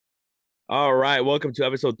All right, welcome to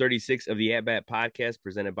episode 36 of the At Bat Podcast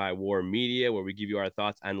presented by War Media, where we give you our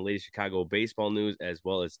thoughts on the latest Chicago baseball news as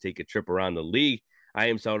well as take a trip around the league. I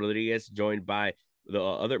am Saul Rodriguez, joined by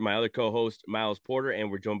my other co-host Miles Porter, and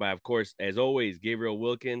we're joined by, of course, as always, Gabriel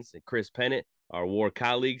Wilkins and Chris Pennant, our War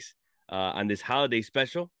colleagues, on this holiday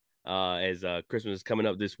special as Christmas is coming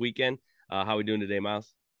up this weekend. How are we doing today,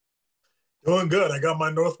 Miles? Doing good. I got my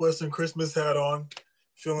Northwestern Christmas hat on.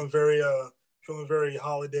 Feeling very feeling very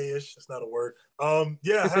holiday-ish. It's not a word.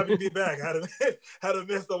 Yeah, happy to be back. I had to had to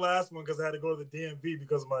miss the last one because I had to go to the DMV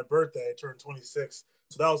because of my birthday. I turned 26.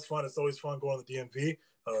 So that was fun. It's always fun going to the DMV.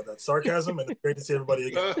 That's sarcasm, and it's great to see everybody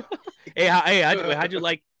again. How'd you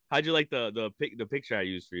like the picture I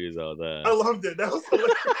used for you though? I loved it. That was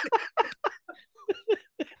hilarious.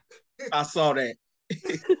 I saw that.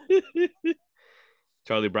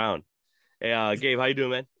 Charlie Brown. Hey, Gabe, how you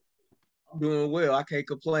doing, man? I'm doing well. I can't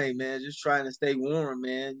complain, man. Just trying to stay warm,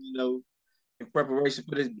 man. In preparation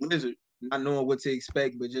for this blizzard. Not knowing what to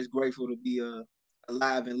expect, but just grateful to be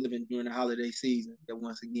alive and living during the holiday season. That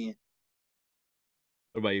once again.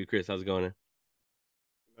 What about you, Chris? How's it going?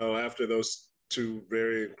 No, after those two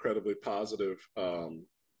very incredibly positive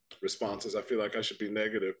responses, I feel like I should be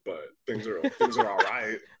negative, but things are all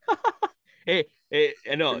right. Hey,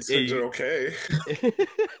 I know Things are okay.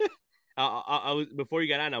 I was before you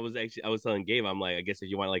got on. I was telling Gabe, I'm like, I guess if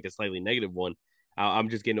you want like a slightly negative one,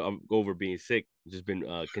 I'm over being sick. Just been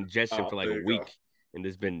congestion for like a week, and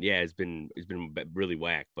it's been really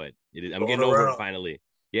whack. But I'm getting over it finally.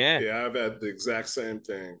 Yeah, yeah, I've had the exact same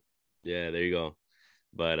thing. Yeah, there you go.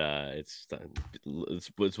 But it's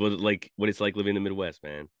what it's like living in the Midwest,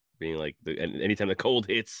 man. Being like anytime the cold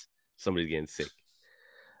hits, somebody's getting sick.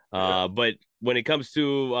 But when it comes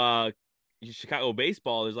to Chicago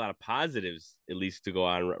baseball, there's a lot of positives, at least, to go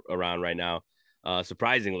on around right now,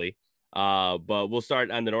 surprisingly. But we'll start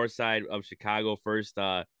on the north side of Chicago first.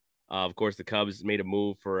 Of course, the Cubs made a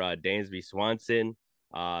move for Dansby Swanson.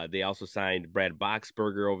 They also signed Brad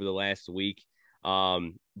Boxberger over the last week.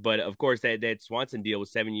 But of course, that Swanson deal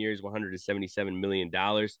was 7 years, $177 million.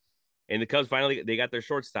 And the Cubs finally they got their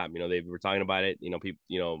shortstop. They were talking about it.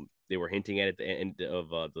 People, they were hinting at it at the end of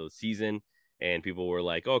the season. And people were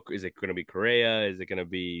like, "Oh, is it going to be Correa? Is it going to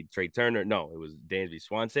be Trey Turner?" No, it was Dansby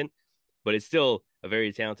Swanson. But it's still a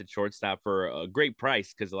very talented shortstop for a great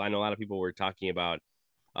price because I know a lot of people were talking about,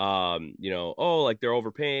 oh, like they're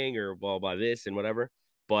overpaying or blah blah this and whatever.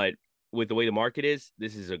 But with the way the market is,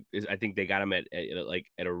 I think they got him at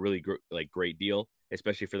a really great deal,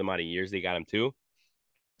 especially for the amount of years they got him too.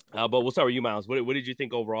 But we'll start with you, Miles. What did you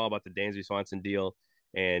think overall about the Dansby Swanson deal?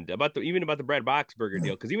 And about the Brad Boxberger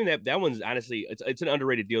deal, because even that one's honestly it's an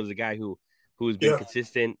underrated deal. As a guy who's been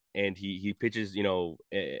consistent and he pitches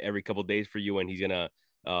every couple of days for you, and he's gonna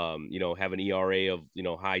have an ERA of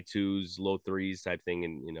high twos, low threes type thing.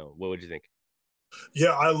 And what would you think?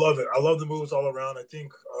 Yeah, I love it. I love the moves all around. I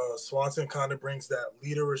think Swanson kind of brings that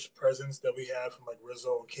leaderish presence that we had from like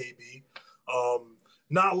Rizzo and KB.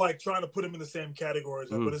 Not like trying to put him in the same categories,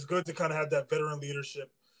 but it's good to kind of have that veteran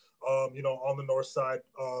leadership on the north side.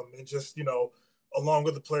 And just, along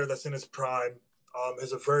with the player that's in his prime,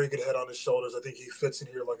 has a very good head on his shoulders. I think he fits in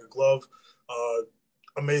here like a glove.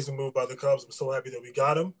 Amazing move by the Cubs. I'm so happy that we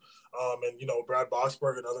got him. And Brad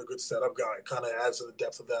Boxberg, another good setup guy, kind of adds to the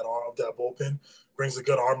depth of that arm, of that bullpen, brings a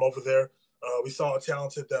good arm over there. We saw how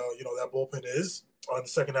talented that bullpen is on the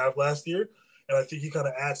second half last year, and I think he kind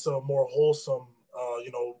of adds some more wholesome,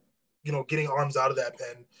 getting arms out of that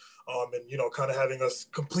pen, and kind of having us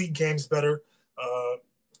complete games better.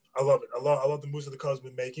 I love it. I love the moves that the Cubs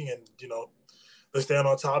been making, and they're staying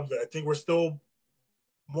on top of it. I think we're still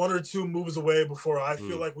one or two moves away before I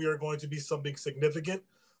feel like we are going to be something significant.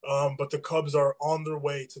 But the Cubs are on their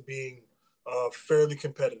way to being fairly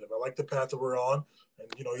competitive. I like the path that we're on,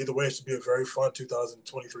 and either way, it should be a very fun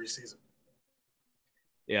 2023 season.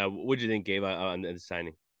 Yeah, what do you think, Gabe, on the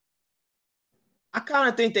signing? I kind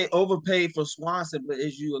of think they overpaid for Swanson, but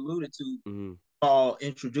as you alluded to,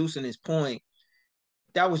 introducing his point,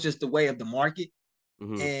 that was just the way of the market.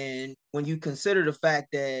 And when you consider the fact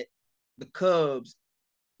that the Cubs,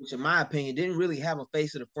 which in my opinion didn't really have a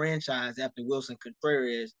face of the franchise after Wilson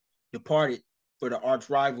Contreras departed for the arch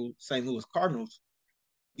rival St. Louis Cardinals,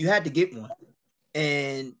 you had to get one.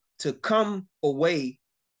 And to come away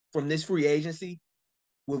from this free agency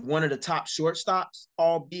with one of the top shortstops,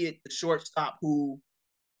 albeit the shortstop who,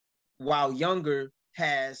 while younger,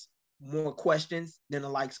 has more questions than the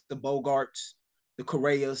likes of the Bogarts, the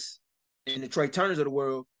Correas, and the Trey Turners of the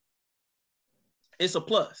world, it's a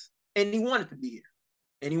plus. And he wanted to be here.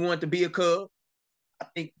 And he wanted to be a Cub. I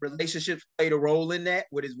think relationships played a role in that,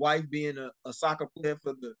 with his wife being a soccer player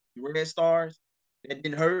for the Red Stars. That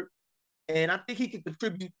didn't hurt. And I think he can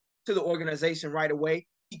contribute to the organization right away.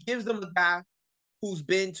 He gives them a guy who's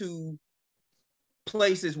been to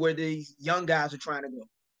places where these young guys are trying to go.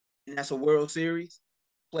 And that's a World Series,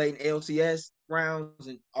 played in LCS rounds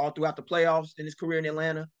and all throughout the playoffs in his career in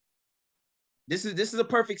Atlanta. This is a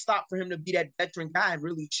perfect stop for him to be that veteran guy and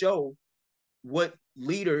really show what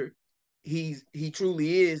leader he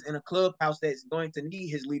truly is in a clubhouse that's going to need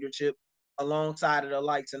his leadership alongside of the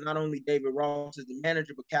likes of not only David Ross as the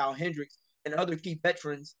manager, but Kyle Hendricks and other key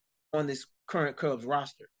veterans on this current Cubs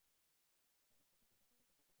roster.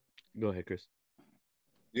 Go ahead, Chris.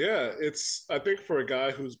 Yeah, I think for a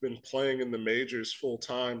guy who's been playing in the majors full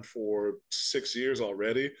time for 6 years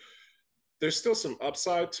already, there's still some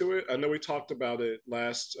upside to it. I know we talked about it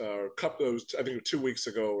last couple of, I think 2 weeks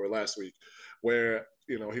ago or last week, where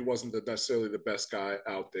he wasn't necessarily the best guy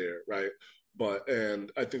out there, right?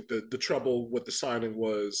 And I think the trouble with the signing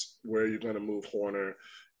was where you're going to move Hoerner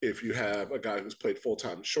if you have a guy who's played full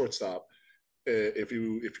time shortstop. If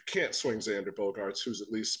you can't swing Xander Bogaerts, who's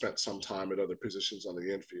at least spent some time at other positions on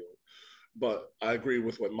the infield. But I agree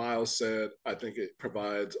with what Miles said. I think it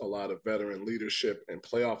provides a lot of veteran leadership and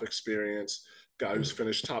playoff experience. Guy who's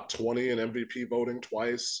finished top 20 in MVP voting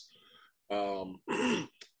twice, and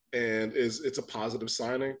it's a positive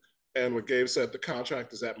signing. And what Gabe said, the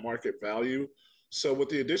contract is at market value. So with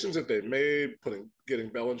the additions that they've made, getting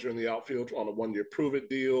Bellinger in the outfield on a 1-year prove-it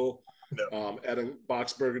deal, adding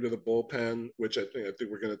Boxberger to the bullpen, which I think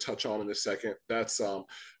we're going to touch on in a second. That's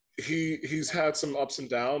he's had some ups and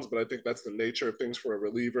downs, but I think that's the nature of things for a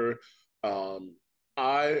reliever.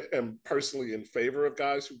 I am personally in favor of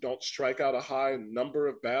guys who don't strike out a high number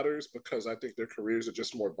of batters because I think their careers are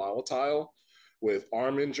just more volatile with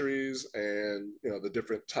arm injuries and the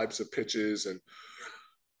different types of pitches and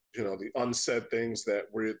the unsaid things that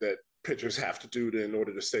pitchers have to do in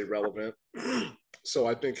order to stay relevant. So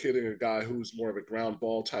I think hitting a guy who's more of a ground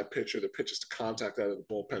ball type pitcher that pitches to contact out of the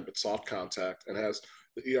bullpen, but soft contact, and has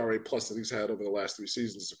the ERA plus that he's had over the last 3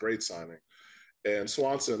 seasons is a great signing. And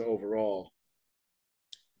Swanson overall,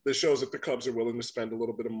 this shows that the Cubs are willing to spend a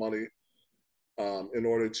little bit of money in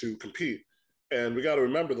order to compete. And we got to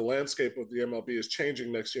remember the landscape of the MLB is changing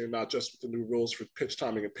next year, not just with the new rules for pitch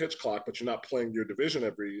timing and pitch clock, but you're not playing your division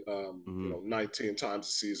every 19 times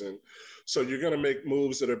a season. So you're going to make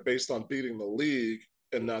moves that are based on beating the league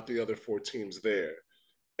and not the other 4 teams there.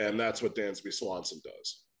 And that's what Dansby Swanson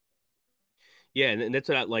does. Yeah, and that's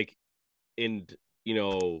what I like. And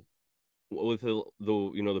with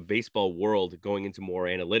the baseball world going into more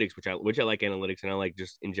analytics, which I like analytics, and I like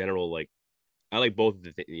just in general, like I like both of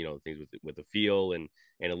the things with the feel and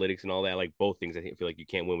analytics and all that. I like both things. I feel like you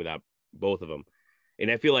can't win without both of them. And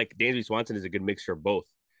I feel like Dansby Swanson is a good mixture of both,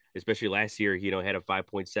 especially last year, had a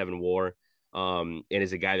 5.7 WAR, and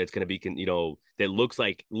is a guy that's going to be, that looks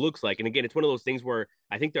like, and again, it's one of those things where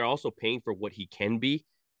I think they're also paying for what he can be,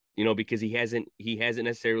 because he hasn't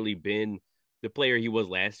necessarily been the player he was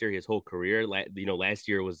last year, his whole career. Last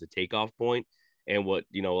year was the takeoff point. And what,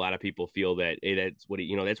 a lot of people feel that that's what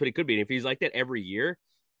that's what it could be. And if he's like that every year,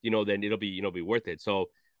 then it'll be, be worth it. So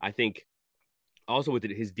I think also with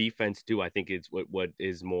his defense too, I think it's what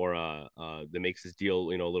is more, that makes this deal,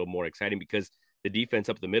 a little more exciting, because the defense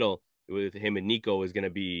up the middle with him and Nico is going to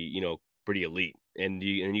be, pretty elite. And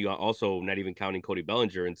you also not even counting Cody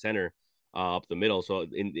Bellinger in center, up the middle. So,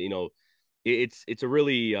 it's a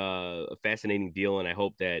really, fascinating deal. And I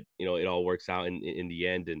hope that, it all works out in the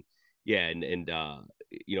end. And, yeah, and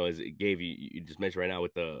as Gabe, you just mentioned right now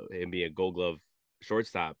with him being a Gold Glove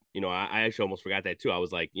shortstop, I actually almost forgot that too. I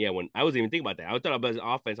was like, yeah, when I wasn't even thinking about that, I thought about his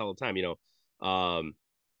offense all the time,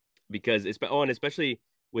 because and especially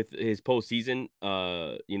with his postseason,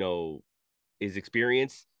 his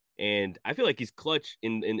experience, and I feel like he's clutch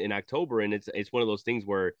in October, and it's one of those things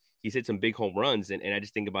where he's hit some big home runs, and I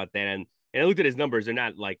just think about that, and I looked at his numbers. They're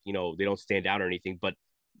not like they don't stand out or anything, but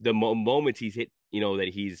the moments he's hit, that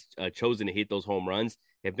he's chosen to hit those home runs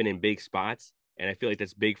have been in big spots. And I feel like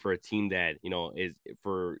that's big for a team that, is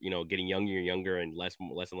for, getting younger and younger and less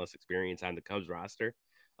and less experience on the Cubs roster.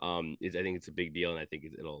 I think it's a big deal. And I think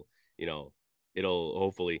it'll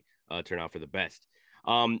hopefully turn out for the best.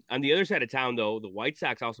 On the other side of town, though, the White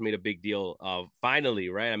Sox also made a big deal of finally,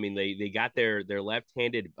 right? I mean, they got their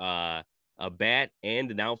left-handed a bat and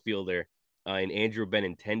an outfielder in Andrew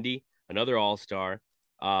Benintendi, another all-star.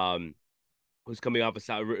 Who's coming off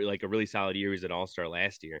a really solid year. He was an all-star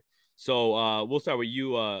last year. So we'll start with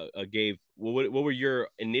you, Gabe. What were your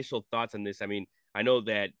initial thoughts on this? I mean, I know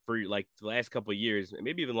that for like the last couple of years,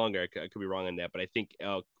 maybe even longer, I could be wrong on that, but I think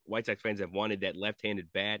White Sox fans have wanted that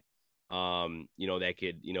left-handed bat, that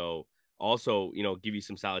could, also, give you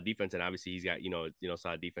some solid defense. And obviously he's got,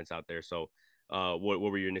 solid defense out there. So what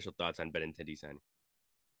were your initial thoughts on Benintendi signing?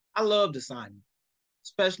 I love the signing,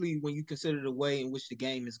 especially when you consider the way in which the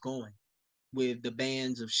game is going with the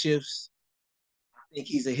bands of shifts. I think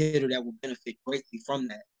he's a hitter that will benefit greatly from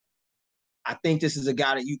that. I think this is a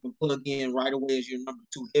guy that you can plug in right away as your number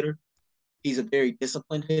 2 hitter. He's a very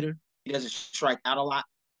disciplined hitter. He doesn't strike out a lot.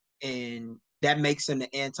 And that makes him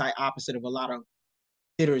the anti-opposite of a lot of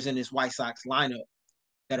hitters in this White Sox lineup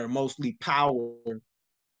that are mostly power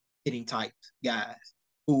hitting type guys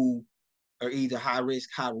who are either high risk,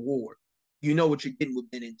 high reward. You know what you're getting with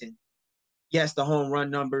Benintendi. Yes, the home run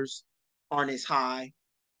numbers aren't as high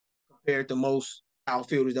compared to most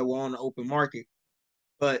outfielders that were on the open market,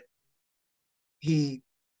 but he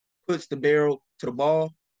puts the barrel to the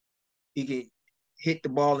ball. He can hit the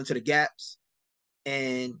ball into the gaps,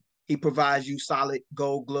 and he provides you solid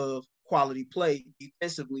Gold Glove quality play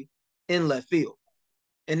defensively in left field.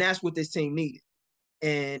 And that's what this team needed.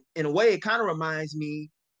 And in a way, it kind of reminds me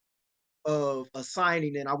of a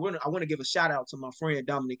signing, and I want to give a shout out to my friend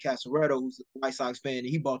Dominic Casaretto, who's a White Sox fan, and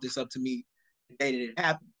he brought this up to me the day that it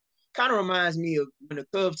happened. Kind of reminds me of when the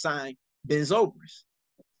Cubs signed Ben Zobrist,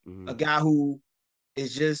 a guy who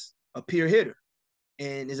is just a pure hitter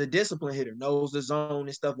and is a disciplined hitter, knows the zone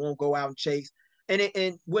and stuff, won't go out and chase.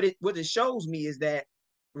 And what it shows me is that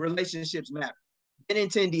relationships matter.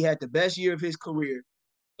 Benintendi had the best year of his career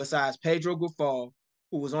besides Pedro Grifol,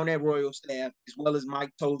 who was on that Royal staff, as well as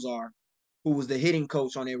Mike Tozar, who was the hitting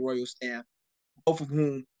coach on that Royal staff, both of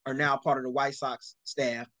whom are now part of the White Sox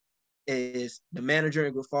staff, is the manager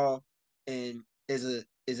in Grifol and is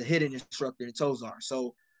a hitting instructor in Tozar.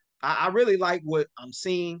 So I really like what I'm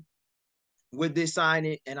seeing with this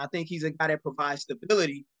signing, and I think he's a guy that provides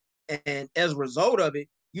stability. And as a result of it,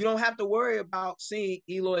 you don't have to worry about seeing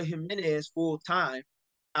Eloy Jimenez full time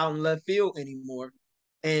out in left field anymore.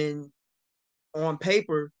 And on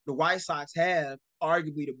paper, the White Sox have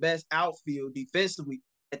arguably the best outfield defensively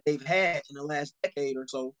that they've had in the last decade or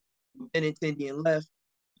so. Benintendi in left,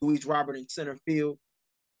 Luis Robert in center field,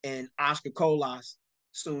 and Oscar Colas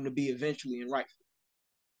soon to be eventually in right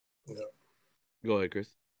field. Yeah. Go ahead,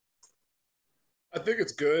 Chris. I think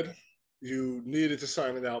it's good. You needed to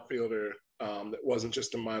sign an outfielder that wasn't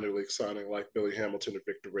just a minor league signing like Billy Hamilton or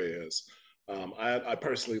Victor Reyes. I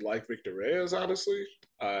personally like Victor Reyes, honestly.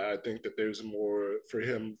 I think that there's more for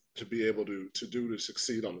him to be able to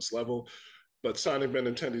succeed on this level. But signing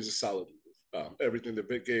Benintendi is a solid move. Everything that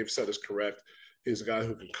Vic Gabe said is correct. He's a guy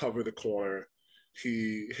who can cover the corner.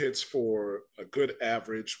 He hits for a good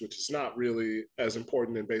average, which is not really as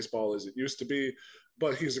important in baseball as it used to be.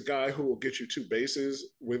 But he's a guy who will get you 2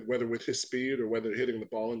 bases, whether with his speed or whether hitting the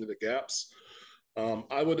ball into the gaps.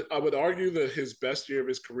 I would argue that his best year of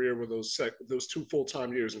his career were those 2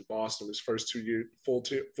 full-time years in Boston, his first 2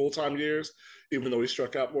 full-time years, even though he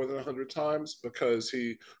struck out more than 100 times, because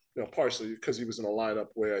partially because he was in a lineup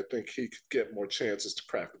where I think he could get more chances to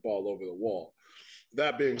crack the ball over the wall.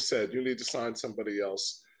 That being said, you need to sign somebody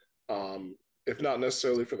else. If not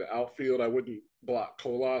necessarily for the outfield, I wouldn't block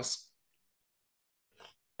Colas.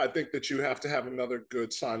 I think that you have to have another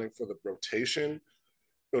good signing for the rotation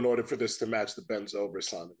in order for this to match the Ben Zobrist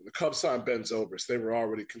signing. The Cubs signed Ben Zobrist. They were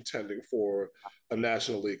already contending for a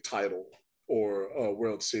National League title or a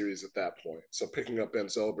World Series at that point. So picking up Ben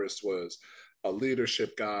Zobrist was a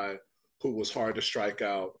leadership guy who was hard to strike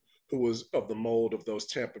out, who was of the mold of those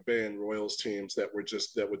Tampa Bay and Royals teams that would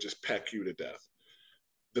just peck you to death.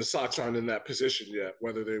 The Sox aren't in that position yet,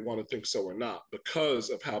 whether they want to think so or not, because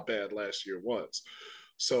of how bad last year was.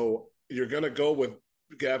 So you're going to go with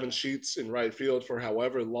Gavin Sheets in right field for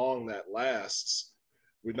however long that lasts.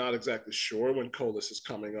 We're not exactly sure when Colas is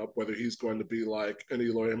coming up, whether he's going to be like an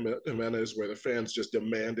Eloy Jimenez where the fans just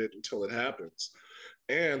demand it until it happens.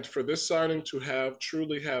 And for this signing to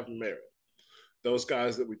truly have merit, those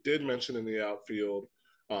guys that we did mention in the outfield,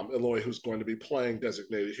 Eloy, who's going to be playing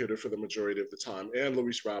designated hitter for the majority of the time, and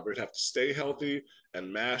Luis Robert have to stay healthy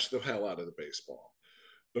and mash the hell out of the baseball.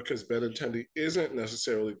 Because Benintendi isn't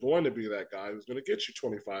necessarily going to be that guy who's going to get you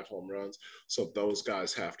 25 home runs. So those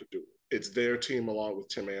guys have to do it. It's their team along with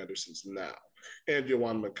Tim Anderson's now and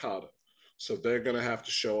Yoan Moncada. So they're going to have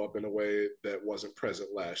to show up in a way that wasn't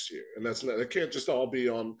present last year. And it can't just all be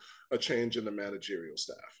on a change in the managerial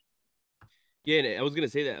staff. Yeah, and I was going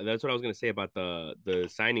to say that. That's what I was going to say about the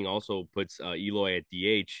signing also puts Eloy at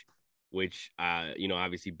DH, which,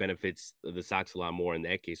 obviously benefits the Sox a lot more in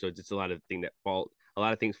that case. So it's a lot of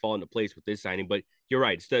things fall into place with this signing. But you're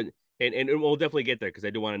right. And we'll definitely get there because I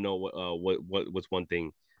do want to know what's one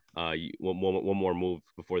thing one more move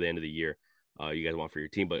before the end of the year. You guys want for your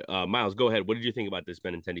team, but Miles, go ahead. What did you think about this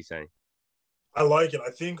Benintendi signing? I like it.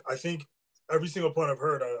 I think every single point I've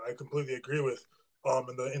heard, I completely agree with.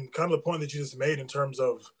 And kind of the point that you just made in terms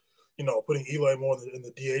of, putting Eloy more in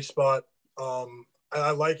the DH spot.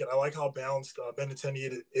 I like it. I like how balanced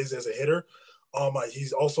Benintendi is as a hitter.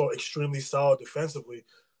 He's also extremely solid defensively.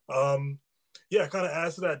 Yeah, kind of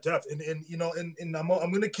adds to that depth. And I'm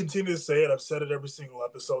going to continue to say it. I've said it every single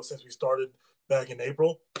episode since we started back in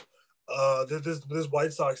April. This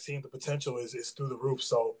White Sox team, the potential is through the roof.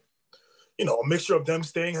 So, a mixture of them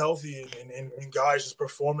staying healthy and guys just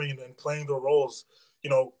performing and playing their roles.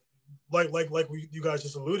 You guys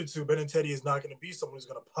just alluded to, Benintendi is not going to be someone who's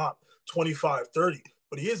going to pop 25, 30,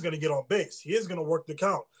 but he is going to get on base. He is going to work the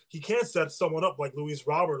count. He can't set someone up like Luis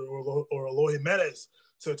Robert or Eloy Jimenez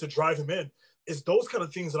to drive him in. It's those kind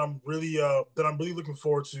of things that I'm really looking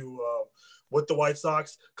forward to with the White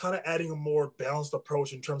Sox, kind of adding a more balanced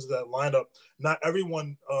approach in terms of that lineup. Not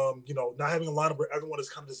everyone, not having a lineup where everyone is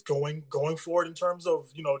kind of just going for it in terms of,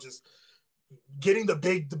 just getting the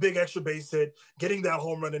big extra base hit, getting that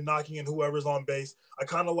home run and knocking in whoever's on base. I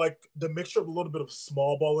kind of like the mixture of a little bit of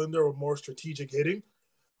small ball in there or more strategic hitting.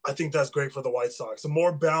 I think that's great for the White Sox. The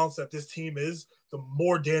more balanced that this team is, the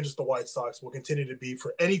more dangerous the White Sox will continue to be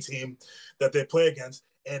for any team that they play against.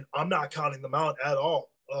 And I'm not counting them out at all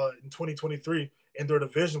in 2023 in their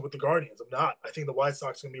division with the Guardians. I'm not. I think the White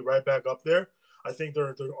Sox are going to be right back up there. I think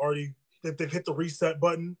they've hit the reset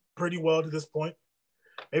button pretty well to this point.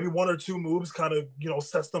 Maybe one or two moves kind of,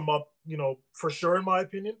 sets them up, for sure, in my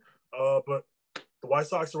opinion. But the White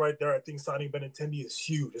Sox are right there. I think signing Benintendi is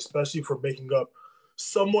huge, especially for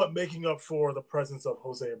somewhat making up for the presence of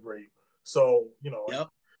Jose Abreu. So, yep.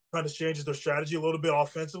 Kind of changes their strategy a little bit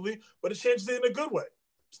offensively, but it changes it in a good way.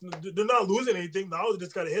 They're not losing anything. Now they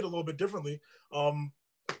just got to hit a little bit differently.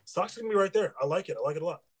 Sox are going to be right there. I like it. I like it a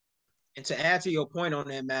lot. And to add to your point on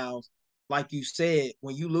that, Miles, like you said,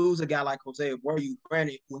 when you lose a guy like Jose Abreu,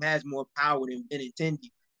 granted, who has more power than Benintendi,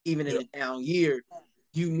 even in a down year,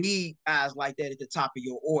 you need guys like that at the top of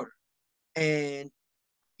your order. And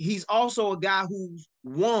he's also a guy who's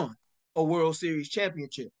won a World Series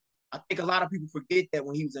championship. I think a lot of people forget that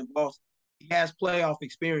when he was in Boston, he has playoff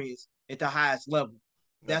experience at the highest level.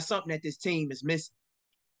 That's something that this team is missing.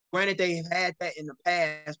 Granted, they have had that in the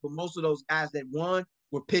past, but most of those guys that won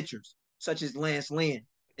were pitchers, such as Lance Lynn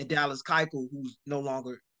and Dallas Keuchel, who's no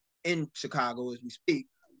longer in Chicago as we speak.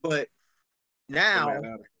 But now,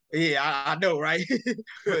 I know, right?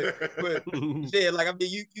 but yeah, like, I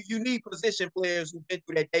mean, you need position players who've been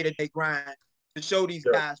through that day-to-day grind to show these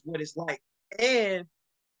guys what it's like. And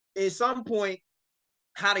at some point,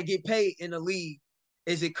 how to get paid in the league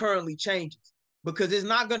as it currently changes. Because it's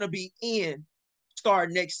not going to be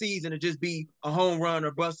start next season to just be a home run or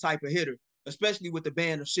bust type of hitter, especially with the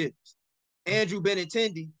band of shifts. Andrew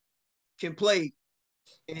Benintendi can play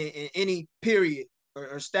in any period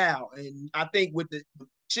or style. And I think with the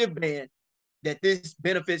shift band, that this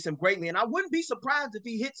benefits him greatly. And I wouldn't be surprised if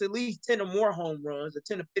he hits at least 10 or more home runs, or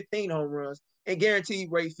 10 to 15 home runs, and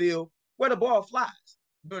guaranteed Rate Field where the ball flies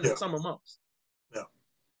during the summer months.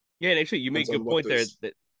 Yeah, and actually, you make a good point there.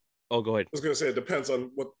 Oh, go ahead. I was going to say it depends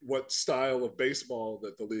on what style of baseball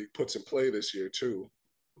that the league puts in play this year too.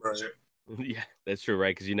 Right. Yeah, that's true,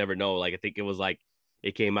 right? Because you never know. Like, I think it was like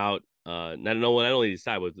it came out. Not only the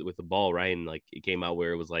side with the ball, right? And like it came out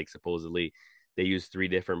where it was like supposedly they used 3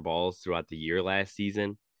 different balls throughout the year last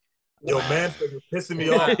season. Yo, man, you're pissing me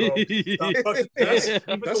off,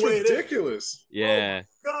 bro. That's ridiculous. Yeah.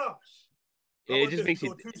 Oh, gosh. It just makes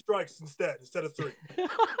you 2 strikes instead of 3.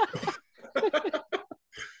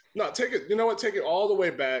 No, take it. You know what? Take it all the way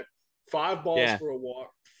back. 5 balls for a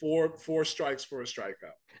walk, 4 strikes for a strikeout.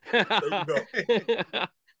 There you go.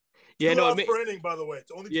 Yeah, 2 outs per inning, by the way.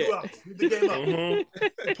 It's only 2 outs. Leave the game out.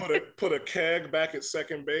 Mm-hmm. Put a keg back at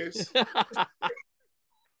second base.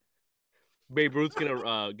 Babe Ruth's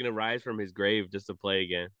gonna rise from his grave just to play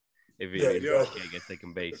again. If he gets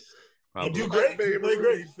second base, probably. He'd do great. He'd play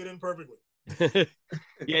great. He'd fit in perfectly.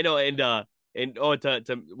 Yeah, no,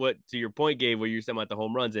 to your point, Gabe, where you're saying about the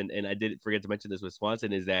home runs, and I did forget to mention this with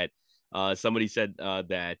Swanson, is that somebody said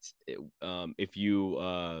that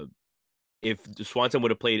if Swanson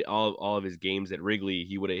would have played all of his games at Wrigley,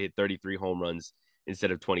 he would have hit 33 home runs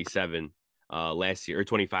instead of 27 last year, or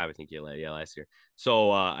 25, I think. Yeah, last year.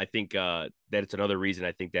 So I think that it's another reason.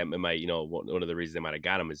 I think that it might, one of the reasons they might have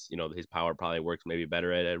got him is, his power probably works maybe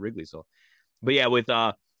better at Wrigley. So, but yeah, with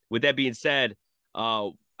that being said,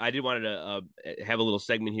 I did wanted to have a little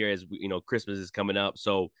segment here as Christmas is coming up.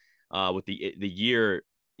 So with the year,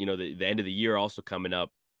 the end of the year also coming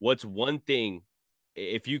up, what's one thing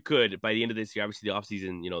if you could by the end of this year, obviously the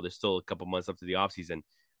offseason, there's still a couple months up to the offseason,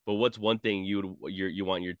 but what's one thing you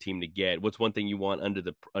want your team to get? What's one thing you want under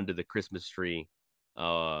the Christmas tree?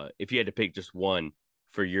 If you had to pick just one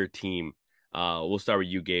for your team, we'll start with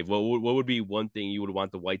you, Gabe. What would be one thing you would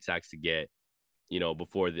want the White Sox to get,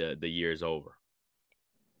 before the year is over?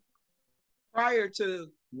 Prior to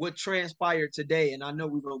what transpired today, and I know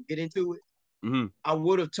we're gonna get into it, mm-hmm. I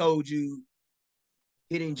would have told you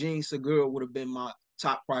hitting Jean Segura would have been my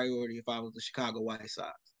top priority if I was the Chicago White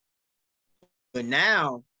Sox. But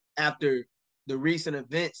now, after the recent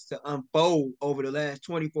events to unfold over the last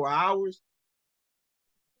 24 hours,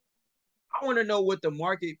 I want to know what the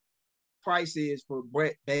market price is for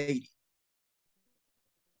Brett Baty.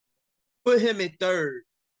 Put him in third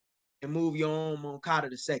and move your own Moncada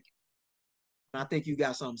to second. I think you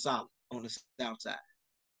got something solid on the south side.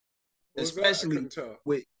 Especially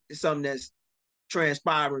with something that's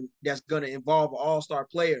transpiring that's going to involve an all-star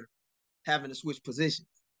player having to switch positions.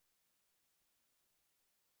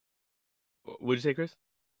 What did you say, Chris?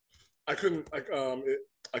 I couldn't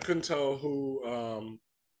tell who.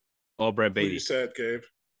 Brett Baty. Who you said, Gabe?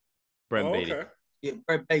 Brett Baty. Okay. Yeah,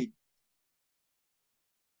 Brett Baty.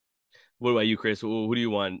 What about you, Chris? Who do you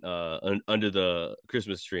want under the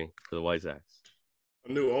Christmas tree for the White Sox?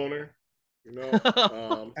 A new owner.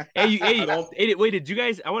 Wait, did you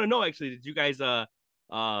guys? I want to know actually. Did you guys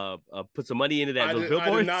put some money into that? I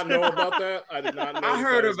did not know about that. I did not know. I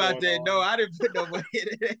heard about that. No, I didn't put no money in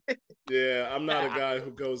it. Yeah, I'm not a guy who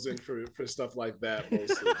goes in for stuff like that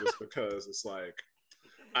mostly, just because it's like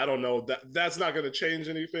I don't know that's not going to change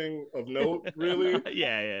anything of note, really.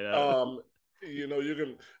 Yeah. No. You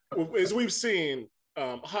can, as we've seen,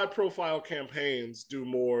 high-profile campaigns do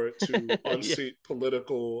more to unseat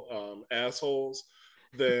political assholes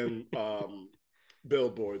than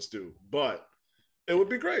billboards do. But it would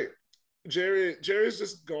be great. Jerry's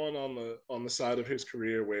just going on the side of his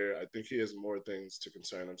career where I think he has more things to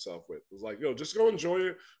concern himself with. It's like, just go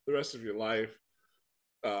enjoy the rest of your life.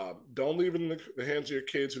 Don't leave it in the hands of your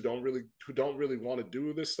kids who don't really want to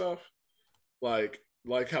do this stuff. Like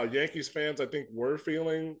how Yankees fans, I think, were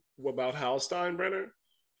feeling about Hal Steinbrenner,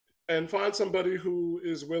 and find somebody who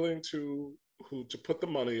is willing to put the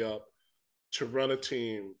money up to run a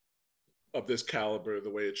team of this caliber the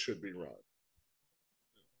way it should be run.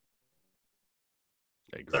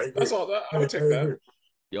 I agree. That's all. I would take that.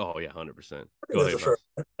 Oh yeah, 100%.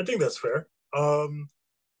 I think that's fair. How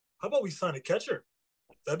about we sign a catcher?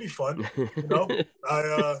 That'd be fun.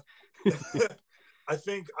 I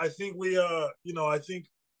think we I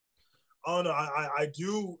don't know.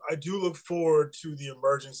 I do look forward to the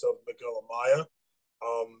emergence of Miguel Amaya.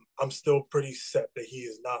 I'm still pretty set that he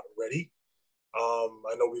is not ready. I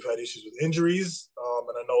know we've had issues with injuries,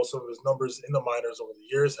 and I know some of his numbers in the minors over the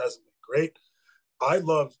years hasn't been great. I'd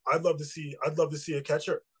love to see a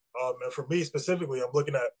catcher. And for me specifically, I'm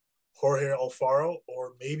looking at Jorge Alfaro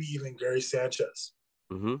or maybe even Gary Sanchez.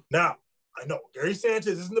 Mm-hmm. Now, I know Gary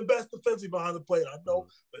Sanchez isn't the best defensive behind the plate. I know,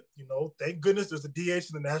 but thank goodness there's a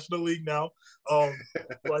DH in the National League now. So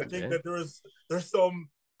I think that there's some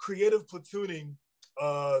creative platooning.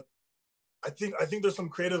 I think there's some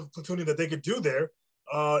creative platooning that they could do there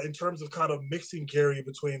in terms of kind of mixing Gary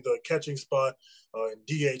between the catching spot and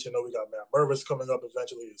DH. I know we got Matt Mervis coming up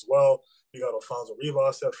eventually as well. We got Alfonso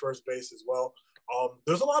Rivas at first base as well.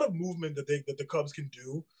 There's a lot of movement that the Cubs can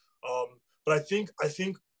do, but I think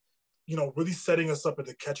really setting us up at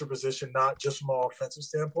the catcher position, not just from an offensive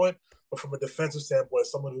standpoint, but from a defensive standpoint,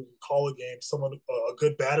 someone who can call a game, someone a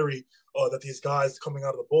good battery that these guys coming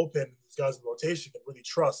out of the bullpen, these guys in rotation can really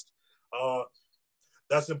trust.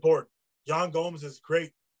 That's important. Yan Gomes is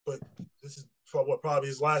great, but this is probably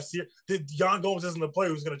his last year. Yan Gomes isn't a player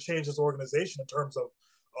who's going to change this organization in terms of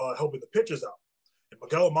helping the pitchers out. And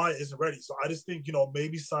Miguel Amaya isn't ready. So I just think,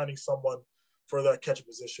 maybe signing someone for that catcher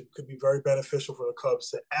position could be very beneficial for the Cubs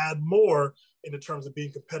to add more in the terms of being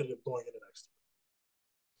competitive going into next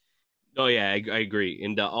year. Oh yeah, I agree.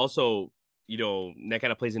 And also, that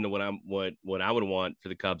kind of plays into what I would want for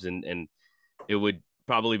the Cubs, and it would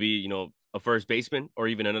probably be, a first baseman or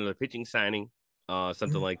even another pitching signing,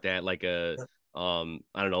 something like that, like I don't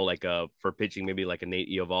know, like for pitching, maybe like a Nate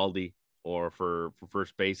Eovaldi, or for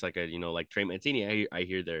first base, like like Trey Mancini, I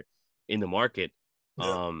hear they're in the market.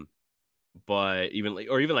 Yeah. But even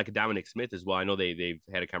like a Dominic Smith as well. I know they've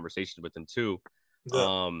had a conversation with him too.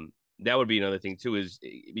 Yeah. That would be another thing too, is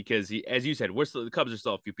because as you said, the Cubs are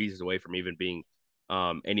still a few pieces away from even being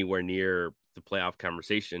anywhere near the playoff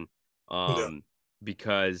conversation.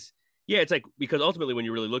 Because it's like, because ultimately when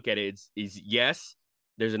you really look at it, is yes,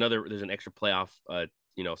 there's an extra playoff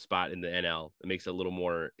spot in the NL. It makes it a little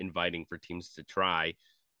more inviting for teams to try.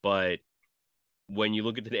 But when you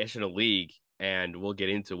look at the National League, and we'll get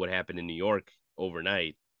into what happened in New York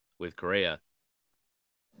overnight with Correa,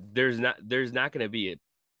 there's not going to be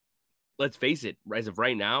let's face it, as of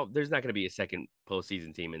right now, there's not going to be a second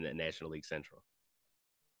postseason team in the National League Central.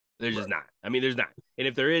 There's just not. I mean, there's not. And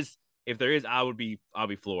if there is, I'll be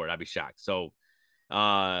floored. I'll be shocked. So,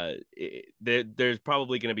 there's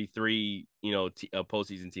probably going to be three,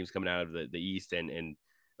 postseason teams coming out of the East, and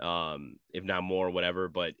if not more, whatever.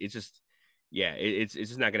 But it's just, it's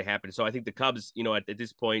just not going to happen. So I think the Cubs, at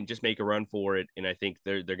this point, just make a run for it, and I think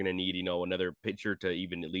they're going to need, another pitcher to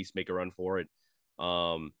even at least make a run for it.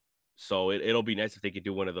 So it'll be nice if they could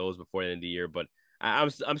do one of those before the end of the year. But I'm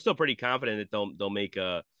still pretty confident that they'll make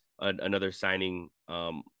another signing,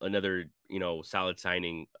 another solid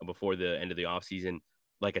signing before the end of the offseason,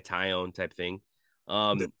 like a Taillon type thing.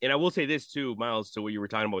 And I will say this too, Miles, to what you were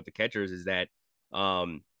talking about with the catchers, is that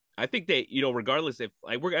I think they, regardless if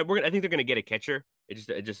like I think they're gonna get a catcher.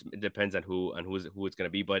 It depends on who it's gonna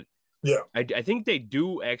be. But yeah, I think they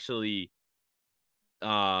do actually.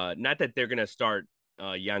 Not that they're gonna start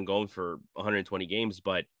Yan Gomes for 120 games,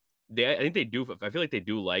 but I think they do. I feel like they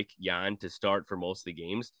do like Yan to start for most of the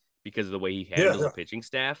games because of the way he handles the pitching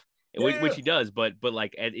staff, which he does. But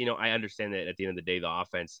like, I understand that at the end of the day, the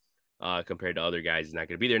offense compared to other guys is not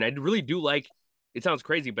going to be there. And I really do like. It sounds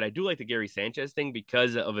crazy, but I do like the Gary Sanchez thing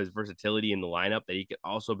because of his versatility in the lineup, that he could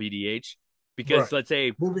also be DH. Because let's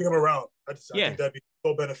say moving him around, I think that'd be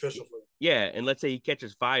so beneficial for him. Yeah, and let's say he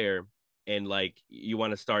catches fire, and like you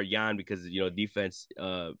want to start Yan because defense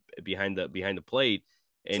behind the plate,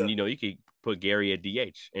 and you could put Gary at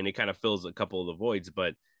DH, and it kind of fills a couple of the voids.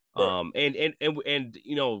 But and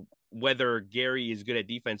whether Gary is good at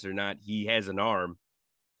defense or not, he has an arm,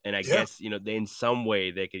 and I guess in some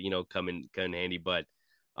way they could come in handy. But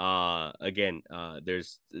again,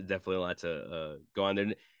 there's definitely a lot to go on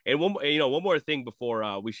there. And one more thing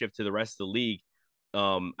before we shift to the rest of the league.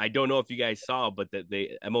 I don't know if you guys saw, but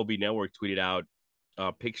the MLB Network tweeted out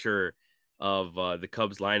a picture of the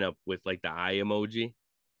Cubs lineup with like the eye emoji.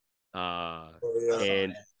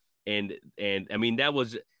 And I mean, that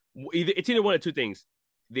was either one of two things.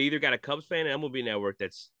 They either got a Cubs fan and MLB Network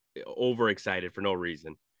that's overexcited for no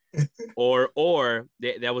reason, or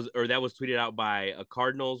that was tweeted out by a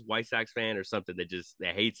Cardinals, White Sox fan or something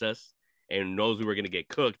that hates us and knows we were going to get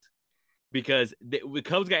cooked. Because the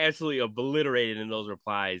Cubs got absolutely obliterated in those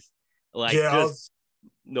replies,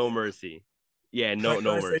 no mercy. Yeah, no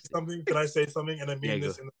mercy. Can I say something? And I mean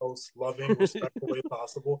this in the most loving, respectful way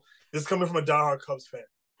possible. This is coming from a diehard Cubs fan.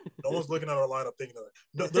 No one's looking at our lineup thinking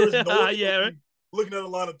that. There's no one looking at a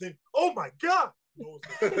lineup thinking, "Oh my God!"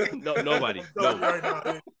 Nobody.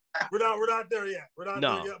 We're not there yet. We're not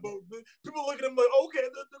there yet. But people look at them like, okay, there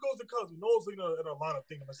goes the Cubs. No one's looking at our lineup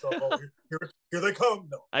thinking to myself, oh, here they come.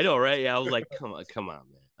 No. I know, right? Yeah, I was like, come on, man.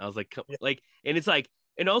 I was like, and it's like,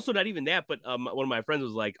 and also not even that, but one of my friends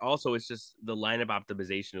was like, also it's just the lineup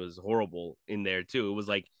optimization was horrible in there too. It was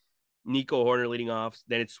like Nico Hoerner leading off,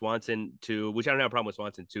 then it's Swanson 2, which I don't have a problem with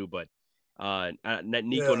Swanson 2, but not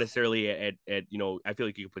Nico necessarily at I feel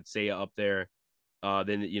like you could put Seiya up there.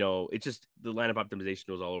 Then it's just the lineup optimization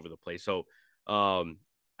was all over the place. So I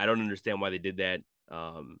don't understand why they did that.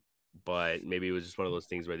 But maybe it was just one of those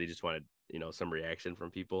things where they just wanted some reaction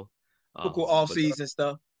from people. Typical off-season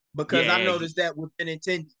stuff. Because I noticed that with an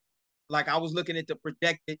intent. Like I was looking at the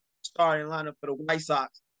projected starting lineup for the White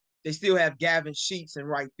Sox. They still have Gavin Sheets in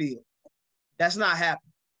right field. That's not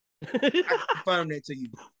happening. I confirm that to you.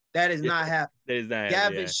 That is not happening. That is not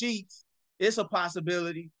Gavin Sheets, it's a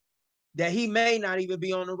possibility that he may not even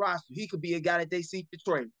be on the roster. He could be a guy that they seek to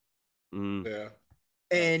trade. Yeah.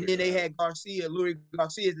 And then they had Luis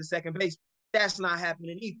Garcia as the second base. That's not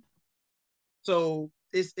happening either. So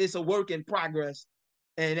it's a work in progress.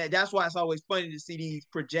 And that's why it's always funny to see these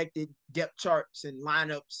projected depth charts and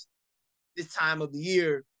lineups this time of the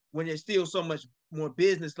year when there's still so much more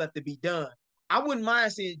business left to be done. I wouldn't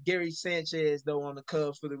mind seeing Gary Sanchez, though, on the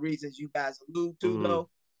Cubs for the reasons you guys allude to, though.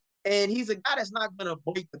 And he's a guy that's not going to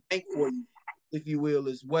break the bank for you, if you will,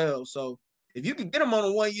 as well. So if you can get him on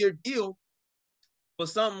a one-year deal for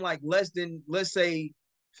something like less than, let's say,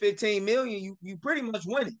 $15 million, you pretty much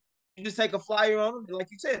win it. You just take a flyer on him. And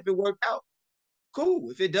like you said, if it worked out,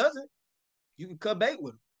 cool. If it doesn't, you can cut bait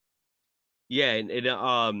with him. Yeah,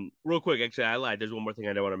 and real quick, actually, I lied. There's one more thing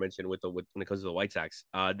I don't want to mention when it comes to the White Sox.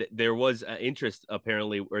 There was interest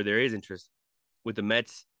apparently, or there is interest with the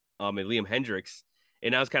Mets and Liam Hendriks.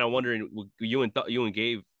 And I was kind of wondering, you and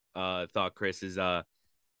Gabe thought, Chris, is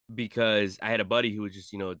because I had a buddy who was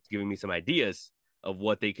just giving me some ideas of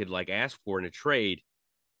what they could like ask for in a trade,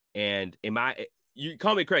 And you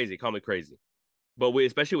call me crazy, but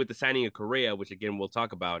especially with the signing of Correa, which again we'll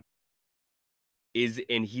talk about, he's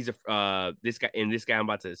this guy I'm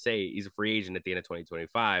about to say, he's a free agent at the end of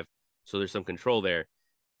 2025, so there's some control there.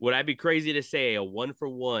 Would I be crazy to say a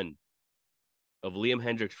 1-for-1 of Liam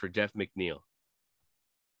Hendriks for Jeff McNeil?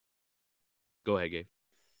 Go ahead, Gabe.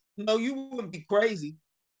 No, you wouldn't be crazy,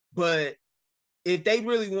 but if they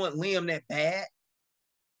really want Liam that bad,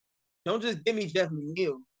 don't just give me Jeff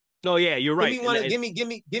McNeil. No, yeah, you're right.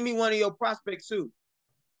 Give me one of your prospects too,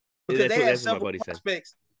 because they have several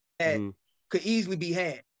prospects that could easily be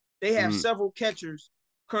had. They have several catchers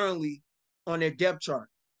currently on their depth chart.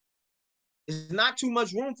 There's not too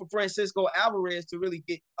much room for Francisco Alvarez to really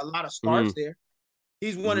get a lot of starts there.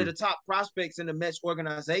 He's one of the top prospects in the Mets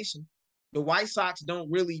organization. The White Sox don't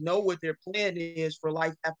really know what their plan is for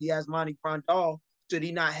life after Yasmani Grandal, should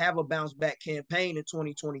he not have a bounce back campaign in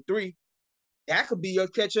 2023. That could be your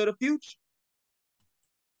catcher of the future.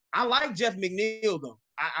 I like Jeff McNeil, though.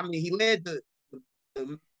 I mean, he led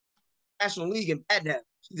the National League in batting average.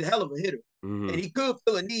 He's a hell of a hitter. And he could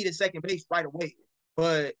fill a need at second base right away.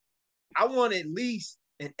 But I want at least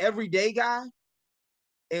an everyday guy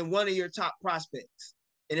and one of your top prospects.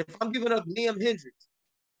 And if I'm giving up Liam Hendriks,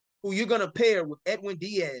 who you're going to pair with Edwin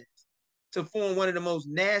Diaz to form one of the most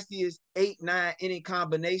nastiest 8-9 inning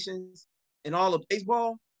combinations in all of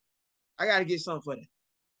baseball, I got to get something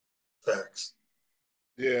for that. Facts.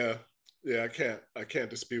 Yeah, I can't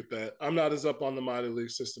dispute that. I'm not as up on the minor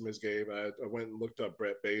league system as Gabe. I went and looked up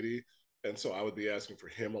Brett Baty, and so I would be asking for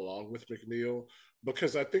him along with McNeil,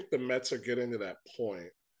 because I think the Mets are getting to that point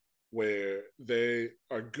where they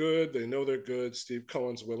are good. They know they're good. Steve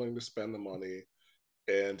Cohen's willing to spend the money,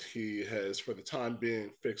 and he has, for the time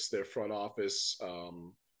being, fixed their front office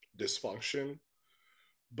dysfunction.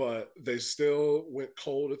 But they still went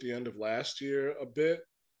cold at the end of last year a bit,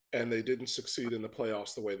 and they didn't succeed in the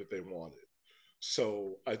playoffs the way that they wanted.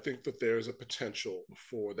 So I think that there's a potential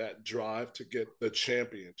for that drive to get the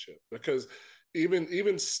championship, because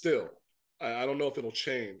even still, I don't know if it'll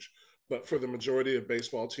change, but for the majority of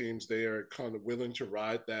baseball teams, they are kind of willing to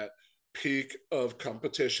ride that peak of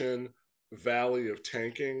competition, valley of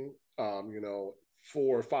tanking, 4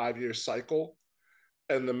 or 5 year cycle.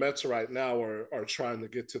 And the Mets right now are trying to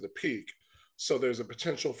get to the peak. So there's a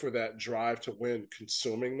potential for that drive to win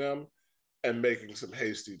consuming them and making some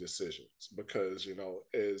hasty decisions, because,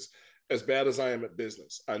 as bad as I am at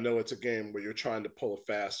business, I know it's a game where you're trying to pull a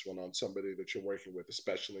fast one on somebody that you're working with,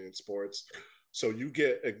 especially in sports. So you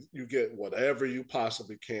get whatever you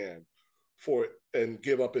possibly can for it and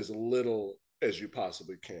give up as little as you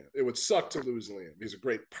possibly can. It would suck to lose Liam. He's a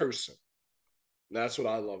great person. And that's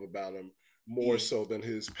what I love about him, more so than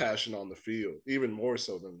his passion on the field, even more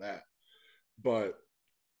so than that.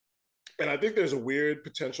 And I think there's a weird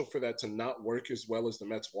potential for that to not work as well as the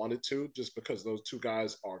Mets wanted to, just because those two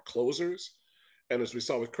guys are closers. And as we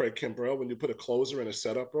saw with Craig Kimbrell, when you put a closer in a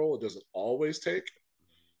setup role, it doesn't always take.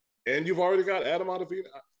 And you've already got Adam Ottavino.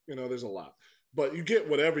 There's a lot. But you get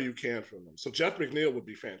whatever you can from them. So Jeff McNeil would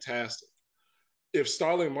be fantastic. If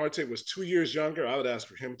Starling Marte was 2 years younger, I would ask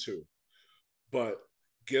for him too. But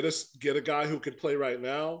get a guy who can play right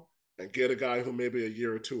now, and get a guy who may be a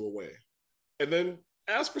year or two away. And then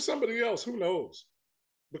ask for somebody else. Who knows?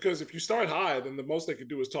 Because if you start high, then the most they can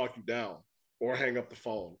do is talk you down or hang up the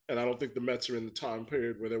phone. And I don't think the Mets are in the time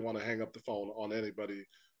period where they want to hang up the phone on anybody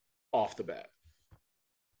off the bat.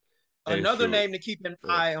 Another name to keep an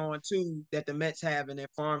eye on, too, that the Mets have in their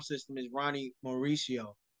farm system is Ronnie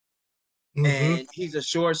Mauricio. And he's a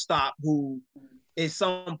shortstop who, at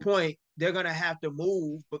some point, they're going to have to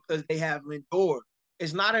move because they have Lindor.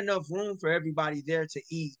 It's not enough room for everybody there to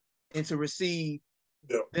eat and to receive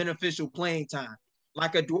beneficial playing time.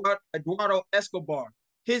 Like Eduardo Escobar,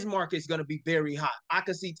 his market's going to be very hot. I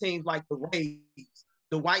could see teams like the Rays,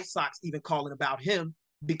 the White Sox even calling about him,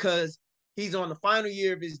 because he's on the final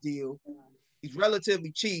year of his deal. He's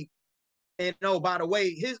relatively cheap. And by the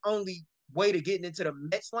way, his only way to getting into the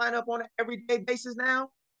Mets lineup on an everyday basis now,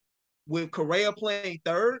 with Correa playing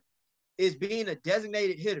third, is being a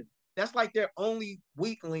designated hitter. That's like their only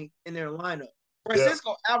weak link in their lineup.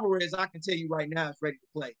 Francisco Alvarez, I can tell you right now, is ready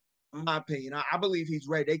to play, in my opinion. I believe he's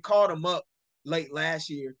ready. They called him up late last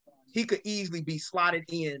year. He could easily be slotted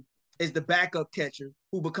in as the backup catcher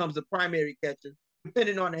who becomes the primary catcher,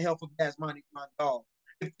 depending on the health of Yasmani Grandal.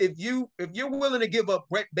 If you're willing to give up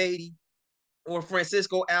Brett Baty or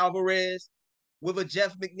Francisco Alvarez with a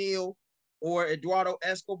Jeff McNeil or Eduardo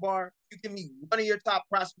Escobar, you give me one of your top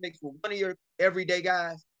prospects with one of your everyday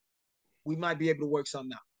guys, we might be able to work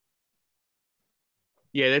something out.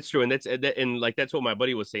 Yeah, that's true, and and like that's what my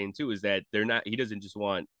buddy was saying too. Is that they're not? He doesn't just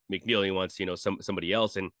want McNeil; he wants somebody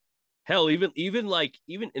else. And hell, even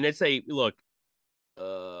and let's say, look,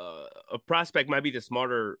 a prospect might be the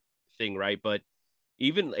smarter thing, right? But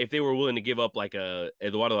even if they were willing to give up like a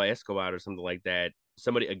Eduardo Escobar or something like that,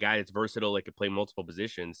 a guy that's versatile that could play multiple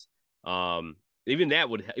positions, even that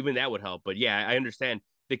would help. But yeah, I understand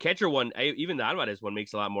the catcher one. Even the Alvarez one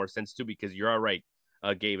makes a lot more sense too because you're all right,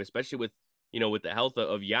 Gabe, especially with with the health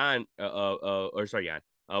of Yan, or sorry, Yan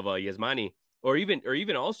of Yasmani, or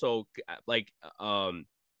even also like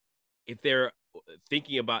if they're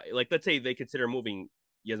thinking about like let's say they consider moving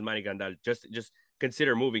Yasmani Gandal, just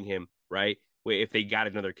consider moving him, right? If they got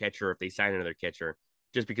another catcher, if they sign another catcher,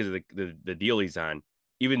 just because of the deal he's on,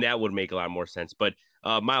 even that would make a lot more sense. But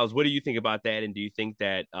Miles, what do you think about that? And do you think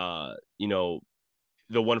that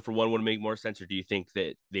the one for one would make more sense, or do you think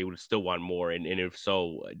that they would still want more? And if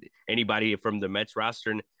so, anybody from the Mets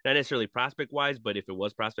roster, not necessarily prospect wise, but if it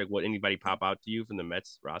was prospect, what anybody pop out to you from the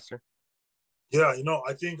Mets roster? Yeah,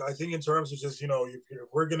 I think in terms of just if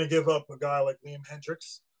we're gonna give up a guy like Liam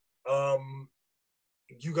Hendricks,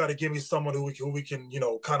 you got to give me someone who we can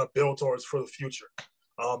kind of build towards for the future.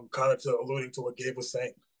 Kind of to alluding to what Gabe was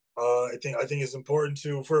saying. I think it's important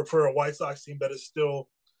to for a White Sox team that is still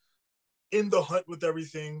in the hunt with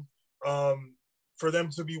everything. For them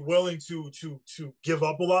to be willing to give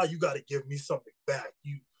up a lot, you got to give me something back.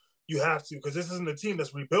 You have to, because this isn't a team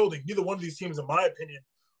that's rebuilding. Neither one of these teams, in my opinion,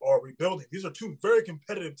 are rebuilding. These are two very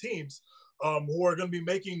competitive teams who are going to be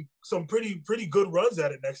making some pretty good runs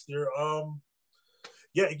at it next year.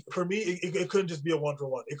 Yeah, for me, it couldn't just be a one for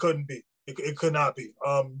one. It couldn't be. It could not be.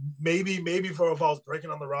 Maybe for if I was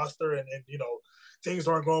breaking on the roster and things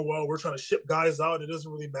aren't going well, we're trying to ship guys out. It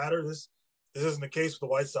doesn't really matter. This isn't the case with the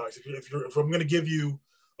White Sox. If I'm going to give you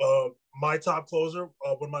my top closer,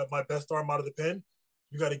 with my best arm out of the pen,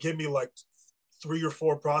 you got to give me like 3 or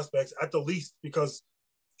 4 prospects at the least, because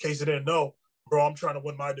in case you didn't know, bro, I'm trying to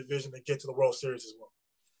win my division and get to the World Series as well.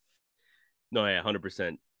 No, yeah,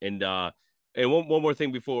 100%. And one more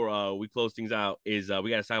thing before we close things out is we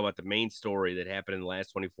got to talk about the main story that happened in the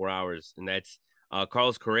last 24 hours, and that's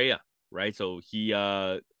Carlos Correa, right? So he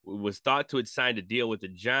was thought to have signed a deal with the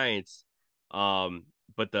Giants,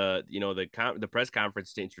 but the press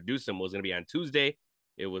conference to introduce him was going to be on Tuesday.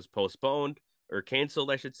 It was postponed or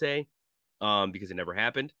canceled, I should say, because it never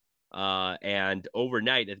happened. And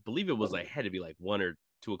overnight, I believe it was had to be like 1 or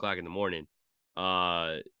 2 o'clock in the morning.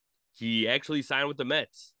 He actually signed with the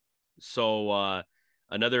Mets. So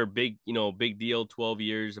another big deal, 12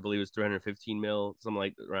 years, I believe it was 315 mil, something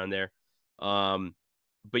like around there.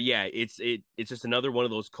 But yeah, it's just another one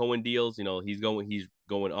of those Cohen deals. He's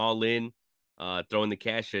going all in, throwing the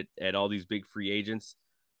cash at all these big free agents.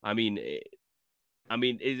 It's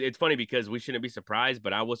funny because we shouldn't be surprised,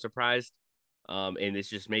 but I was surprised. And this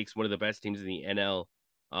just makes one of the best teams in the NL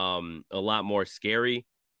a lot more scary.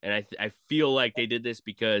 And I feel like they did this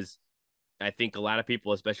because I think a lot of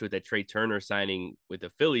people, especially with that Trey Turner signing with the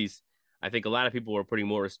Phillies, I think a lot of people were putting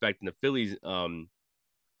more respect in the Phillies,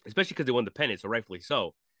 especially because they won the pennant, so rightfully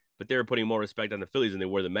so. But they were putting more respect on the Phillies than they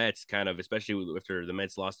were the Mets, kind of, especially after the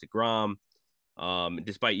Mets lost to Grom,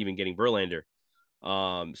 despite even getting Verlander.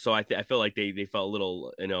 So I feel like they felt a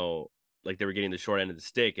little, like they were getting the short end of the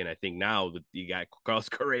stick. And I think now that you got Carlos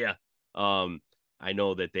Correa, I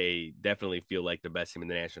know that they definitely feel like the best team in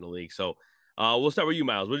the National League. So we'll start with you,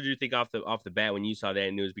 Miles. What did you think off the bat when you saw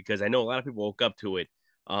that news? Because I know a lot of people woke up to it,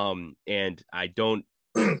 and I don't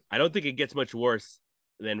think it gets much worse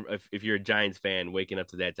than if you're a Giants fan waking up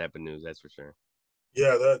to that type of news. That's for sure.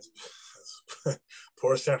 Yeah, that's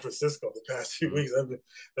poor San Francisco. The past few weeks,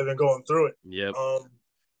 they've been going through it. Yep.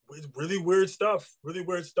 Really weird stuff. Really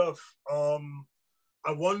weird stuff. I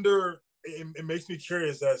wonder. It makes me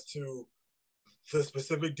curious as to the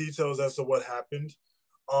specific details as to what happened.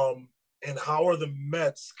 And how are the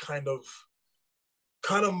Mets kind of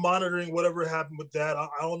monitoring whatever happened with that? I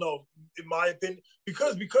don't know. In my opinion,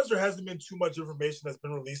 because there hasn't been too much information that's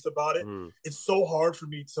been released about it, it's so hard for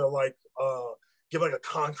me to give like a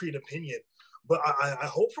concrete opinion. But I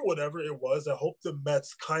hope for whatever it was, I hope the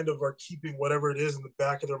Mets kind of are keeping whatever it is in the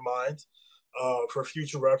back of their minds for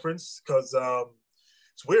future reference, because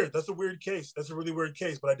it's weird. That's a weird case. That's a really weird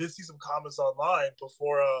case. But I did see some comments online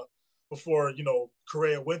before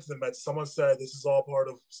Correa went to the Mets. Someone said this is all part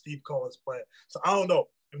of Steve Cohen's plan. So I don't know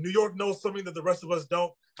if New York knows something that the rest of us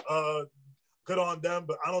don't. Good on them,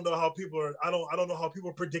 but I don't know how people are. I don't know how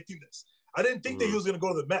people are predicting this. I didn't think that he was going to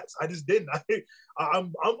go to the Mets. I just didn't.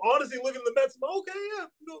 I'm honestly looking at the Mets. Okay, yeah,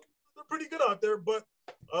 they're pretty good out there. But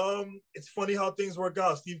it's funny how things work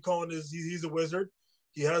out. Steve Cohen he's a wizard.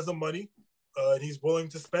 He has the money. and he's willing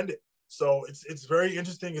to spend it. So it's very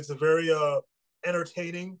interesting. It's a very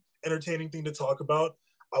entertaining thing to talk about.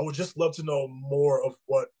 I would just love to know more of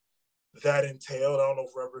what that entailed. I don't know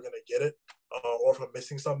if we're ever gonna get it, or if I'm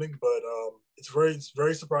missing something, but it's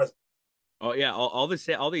very surprising. Oh yeah, all they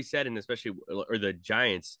said, and especially or the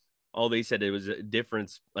Giants, all they said it was a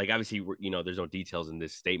difference. Like obviously, there's no details in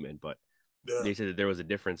this statement, but they said that there was a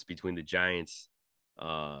difference between the Giants,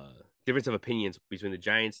 difference of opinions between the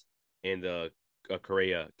Giants and the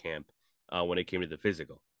Correa camp when it came to the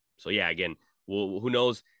physical. So yeah, again, well, who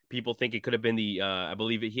knows? People think it could have been the I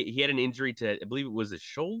believe he had an injury to, I believe it was his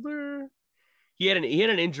shoulder. He had an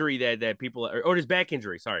injury that people, or his back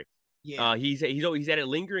injury. Sorry. Yeah. He's had a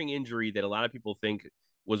lingering injury that a lot of people think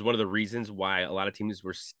was one of the reasons why a lot of teams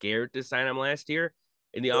were scared to sign him last year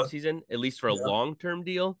in the offseason, at least for a long-term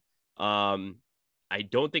deal. I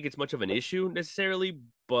don't think it's much of an issue necessarily,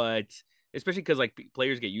 but especially because like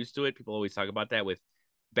players get used to it. People always talk about that with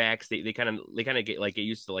backs. They kind of get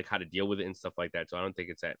used to like how to deal with it and stuff like that. So I don't think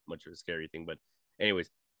it's that much of a scary thing. But anyways,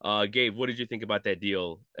 Gabe, what did you think about that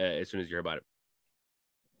deal as soon as you heard about it?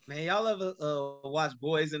 Man, y'all ever watch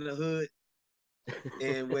Boys in the Hood?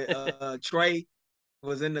 And when Trey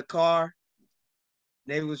was in the car,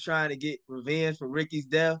 they was trying to get revenge for Ricky's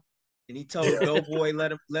death, and he told Doughboy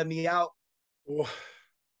let me out.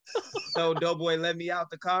 So Doughboy let me out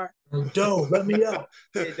the car. Doe, let me out.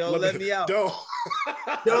 Yeah, Doe, let me out. Doe.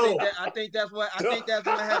 I think that's what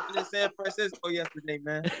happened in San Francisco yesterday,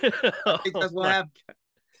 man. I think that's what happened.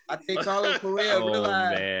 I think Carlos Correa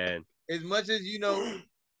realized, man, as much as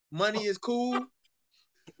money is cool,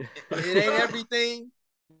 it ain't everything.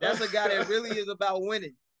 That's a guy that really is about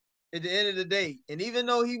winning at the end of the day. And even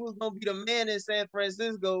though he was going to be the man in San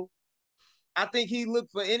Francisco, I think he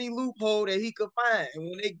looked for any loophole that he could find. And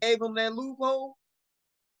when they gave him that loophole,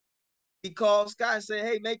 he called Scott and said,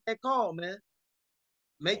 hey, make that call, man.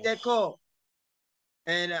 Make that call.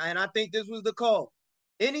 And I think this was the call.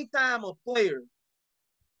 Anytime a player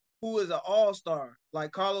who is an all-star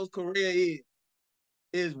like Carlos Correa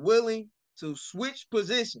is willing to switch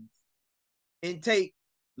positions and take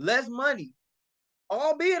less money,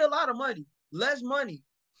 albeit a lot of money, less money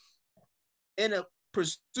in a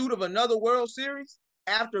pursuit of another World Series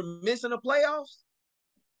after missing the playoffs,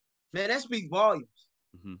 man, that speaks volumes.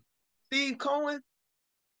 Mm-hmm. Steve Cohen,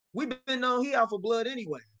 we've been known he out for blood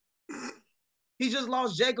anyway. He just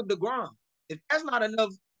lost Jacob deGrom. If that's not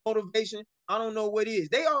enough motivation, I don't know what is.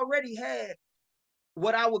 They already had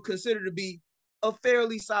what I would consider to be a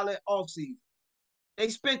fairly solid offseason. They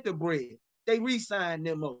spent the bread. They re-signed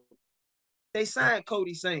Nemo. They signed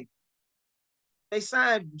Cody Saint. They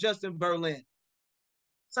signed Justin Verlander.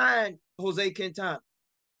 Signed Jose Quintana.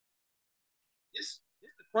 It's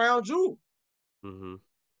the crown jewel. Mm-hmm.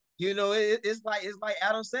 It's like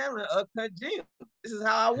Adam Sandler, Uncut Gems. This is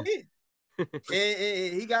how I win.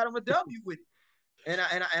 and he got him a W with it.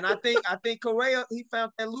 And I think Correa, he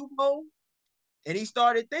found that loophole and he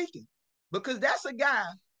started thinking, because that's a guy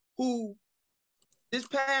who this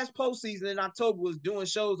past postseason in October was doing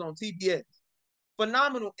shows on TBS.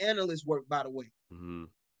 Phenomenal analyst work, by the way. Mm-hmm.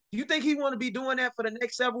 You think he want to be doing that for the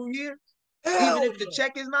next several years? Even if the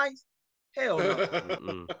check is nice? Hell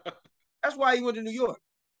no. That's why he went to New York.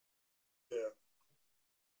 Yeah.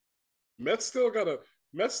 Mets still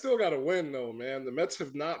gotta win though, man. The Mets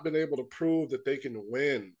have not been able to prove that they can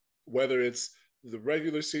win, whether it's the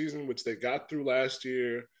regular season, which they got through last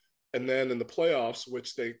year, and then in the playoffs,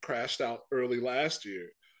 which they crashed out early last year.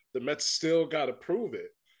 The Mets still got to prove it.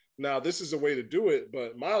 Now, this is a way to do it,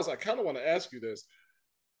 but Miles, I kind of want to ask you this.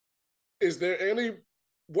 Is there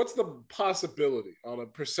what's the possibility on a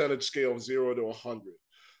percentage scale of 0 to 100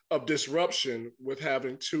 of disruption with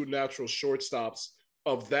having two natural shortstops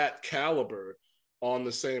of that caliber on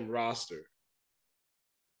the same roster?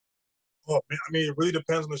 Oh, I mean, it really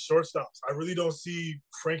depends on the shortstops. I really don't see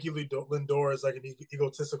Frankie Lindor as like an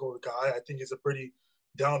egotistical guy. I think he's a pretty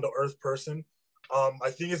down-to-earth person.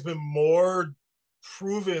 I think it's been more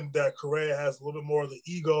proven that Correa has a little bit more of the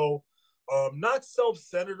ego, not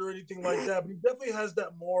self-centered or anything like that, but he definitely has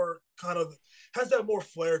that more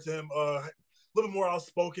flair to him, a little bit more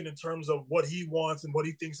outspoken in terms of what he wants and what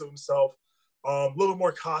he thinks of himself. A little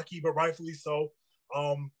more cocky, but rightfully so.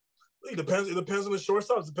 It depends on the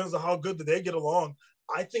shortstops. It depends on how good that they get along.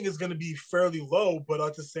 I think it's going to be fairly low, but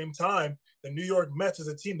at the same time, the New York Mets is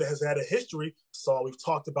a team that has had a history. So we've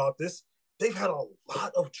talked about this. They've had a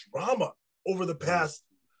lot of drama over the past,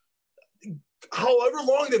 however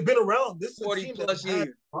long they've been around. This is 40 a team plus years.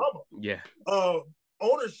 Drama. Yeah.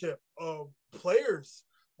 Ownership, players,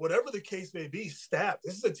 whatever the case may be, staff.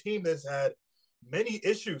 This is a team that's had many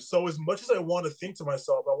issues. So as much as I want to think to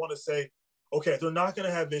myself, I want to say, okay, they're not going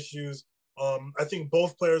to have issues. I think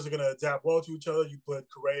both players are going to adapt well to each other. You put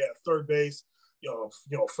Correa at third base.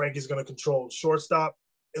 Frankie's going to control shortstop.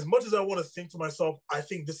 As much as I want to think to myself, I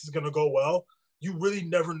think this is going to go well. You really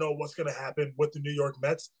never know what's going to happen with the New York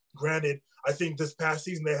Mets. Granted, I think this past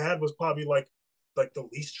season they had was probably like the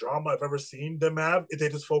least drama I've ever seen them have. If they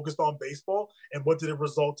just focused on baseball, and what did it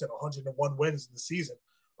result in? 101 wins in the season.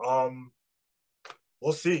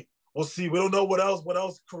 We'll see. We'll see. We don't know what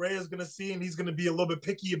else Correa is going to see, and he's going to be a little bit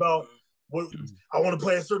picky about what I want to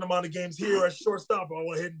play a certain amount of games here at shortstop, or I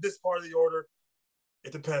want to hit this part of the order.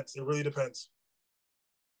 It depends. It really depends.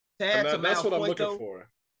 That's what I'm looking for.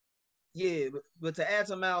 Yeah, but to add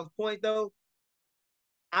to Mal's point, though,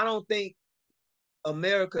 I don't think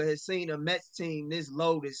America has seen a Mets team this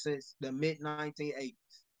loaded since the mid-1980s.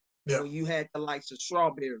 Yeah. When you had the likes of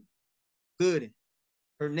Strawberry, Gooden,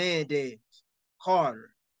 Hernandez,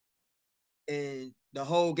 Carter, and the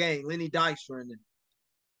whole game, Lenny Dykstra in them.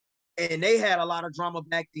 And they had a lot of drama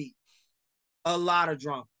back then. A lot of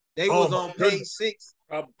drama. They was on page 6,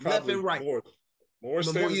 left and right. More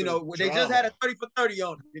they just had a 30 for 30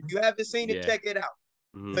 on it. If you haven't seen it, check it out.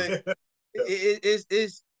 Mm-hmm. But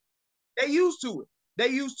it's they used to it. They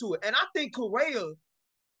used to it. And I think Correa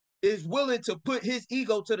is willing to put his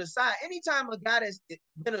ego to the side. Anytime a guy that's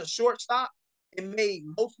been a shortstop and made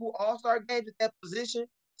multiple all-star games at that position,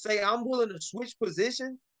 say, I'm willing to switch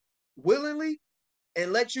positions willingly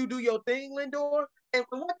and let you do your thing, Lindor. And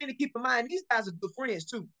one thing to keep in mind, these guys are good friends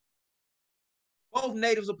too. Both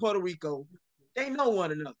natives of Puerto Rico. They know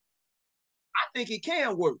one another. I think it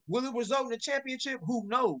can work. Will it result in a championship? Who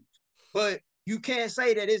knows? But you can't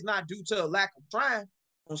say that it's not due to a lack of trying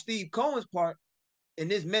on Steve Cohen's part in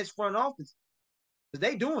this Mets front office. Because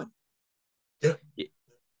they doing it.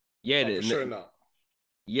 Yeah. For sure not.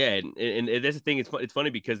 Yeah, and that's the thing. It's funny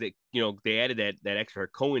because they added that extra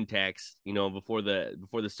Cohen tax before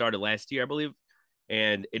the start of last year, I believe,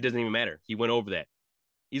 and it doesn't even matter. He went over that.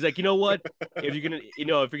 He's like, you know what? If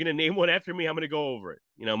you're gonna name one after me, I'm gonna go over it.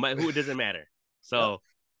 Who it doesn't matter. So,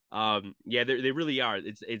 they really are.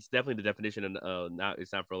 It's definitely the definition of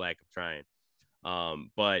it's not for lack of trying.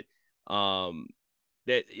 But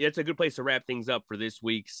that's a good place to wrap things up for this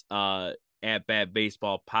week's At Bat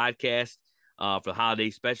Baseball podcast for the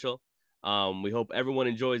holiday special. We hope everyone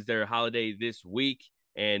enjoys their holiday this week.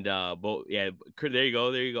 And there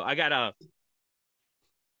you go. I got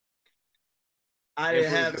I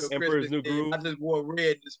didn't have no Emperor's Christmas New Groove. I just wore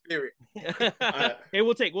red in the spirit. Hey,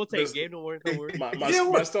 we'll take Gabe. Don't worry.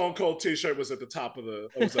 My Stone Cold T-shirt was at the top of the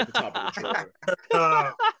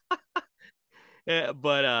drawer. Yeah,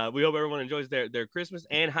 but we hope everyone enjoys their Christmas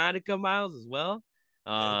and Hanukkah, Miles, as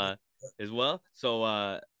well. So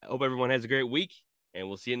I hope everyone has a great week, and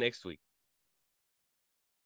we'll see you next week.